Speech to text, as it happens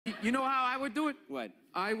You know how I would do it? What?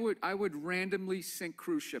 I would randomly sink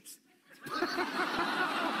cruise ships.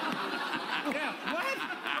 Yeah, what?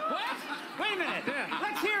 What? Wait a minute. Yeah.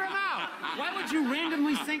 Let's hear him out. Why would you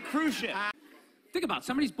randomly sink cruise ship? Think about it.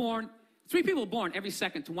 Somebody's born, 3 people are born every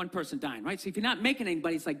second to 1 person dying, right? So if you're not making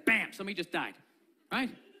anybody, it's like, bam, somebody just died, right?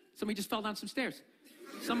 Somebody just fell down some stairs.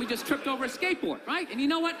 Somebody just tripped over a skateboard, right? And you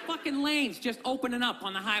know what? Fucking lanes just opening up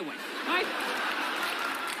on the highway, right?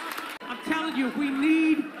 I'm telling you, we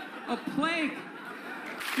need a plague.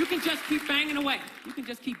 You can just keep banging away. You can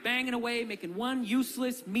just keep banging away, making one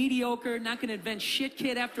useless, mediocre, not gonna invent shit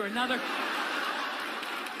kid after another.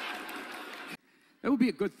 That would be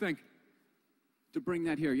a good thing to bring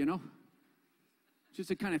that here, you know? Just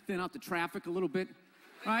to kind of thin out the traffic a little bit,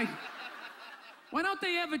 right? Why don't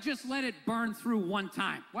they ever just let it burn through one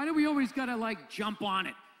time? Why do we always gotta, like, jump on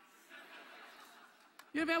it?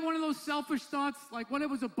 You ever had one of those selfish thoughts? Like, what if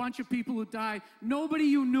it was a bunch of people who died, nobody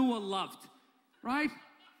you knew or loved, right?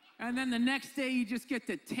 And then the next day, you just get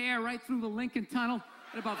to tear right through the Lincoln Tunnel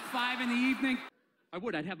at about 5 in the evening?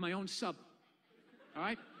 I'd have my own sub, all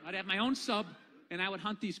right? I'd have my own sub, and I would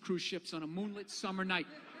hunt these cruise ships on a moonlit summer night.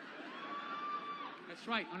 That's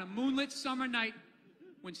right, on a moonlit summer night,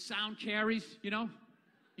 when sound carries, you know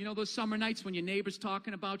those summer nights when your neighbor's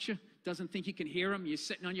talking about you, doesn't think you can hear him, you're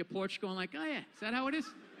sitting on your porch going like, oh yeah, is that how it is?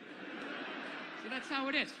 So that's how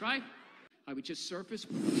it is, right? I would just surface.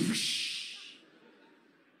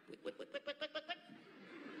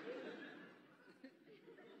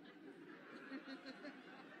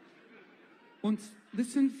 Und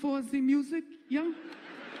listen for the music, yeah?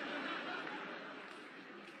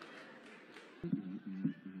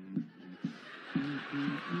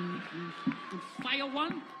 Fire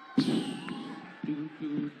one.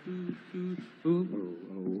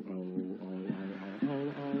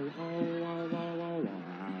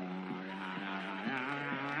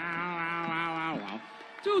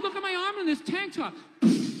 Dude, look at my arm in this tank top.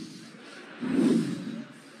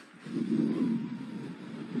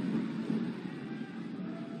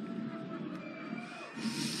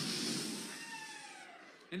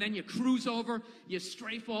 And then you cruise over, you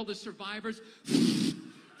strafe all the survivors.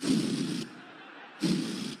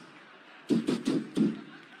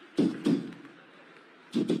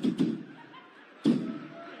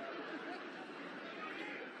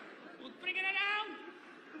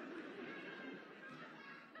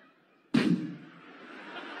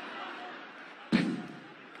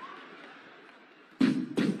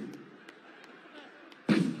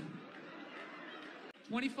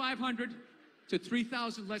 $2,500 to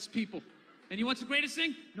 3,000 less people. And you know what's the greatest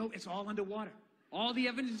thing? No, it's all underwater. All the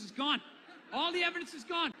evidence is gone. All the evidence is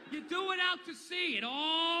gone. You do it out to sea. It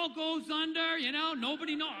all goes under, you know,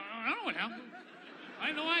 nobody knows. I don't know what happened. I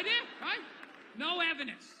have no idea, right? No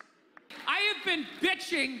evidence. I have been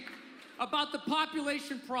bitching about the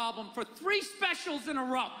population problem for 3 specials in a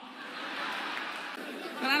row.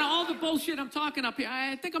 And out of all the bullshit I'm talking up here,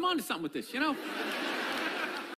 I think I'm onto something with this, you know?